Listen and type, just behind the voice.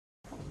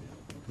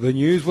The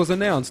news was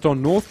announced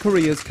on North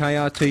Korea's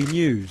KRT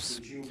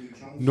News.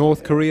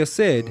 North Korea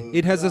said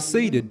it has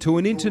acceded to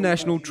an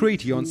international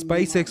treaty on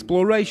space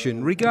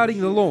exploration regarding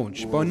the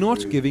launch by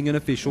not giving an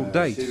official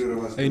date.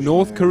 A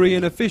North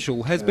Korean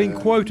official has been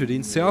quoted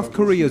in South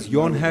Korea's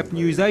Yonhap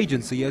news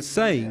agency as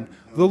saying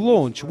the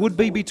launch would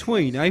be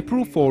between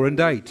April 4 and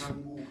 8.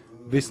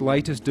 This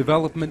latest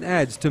development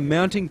adds to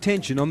mounting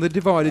tension on the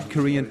divided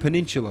Korean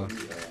peninsula.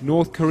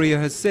 North Korea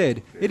has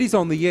said it is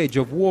on the edge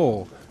of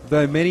war,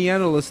 though many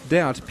analysts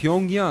doubt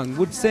Pyongyang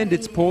would send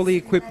its poorly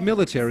equipped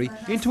military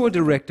into a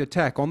direct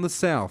attack on the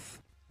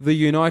south. The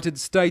United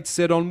States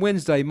said on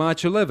Wednesday,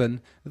 March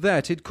 11,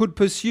 that it could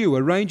pursue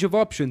a range of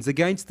options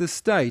against the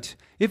state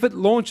if it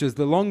launches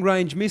the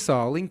long-range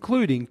missile,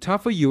 including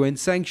tougher UN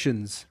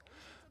sanctions.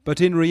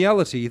 But in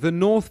reality, the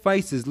North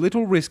faces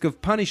little risk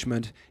of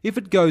punishment if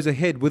it goes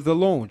ahead with the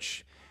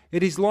launch.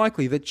 It is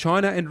likely that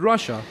China and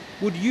Russia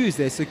would use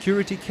their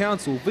Security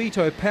Council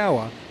veto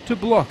power to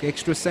block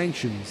extra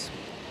sanctions.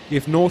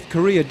 If North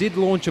Korea did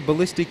launch a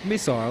ballistic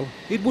missile,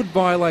 it would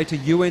violate a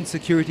UN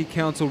Security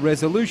Council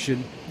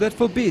resolution that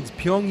forbids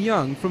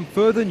Pyongyang from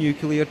further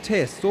nuclear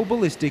tests or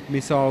ballistic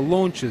missile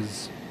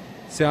launches.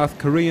 South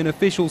Korean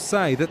officials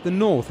say that the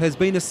North has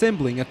been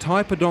assembling a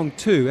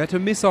Taepodong-2 at a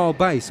missile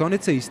base on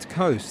its east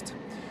coast.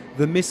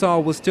 The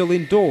missile was still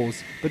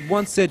indoors, but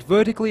once set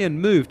vertically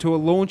and moved to a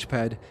launch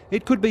pad,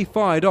 it could be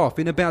fired off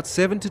in about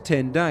 7 to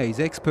 10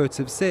 days, experts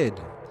have said.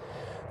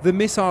 The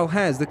missile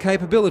has the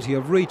capability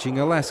of reaching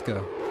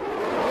Alaska.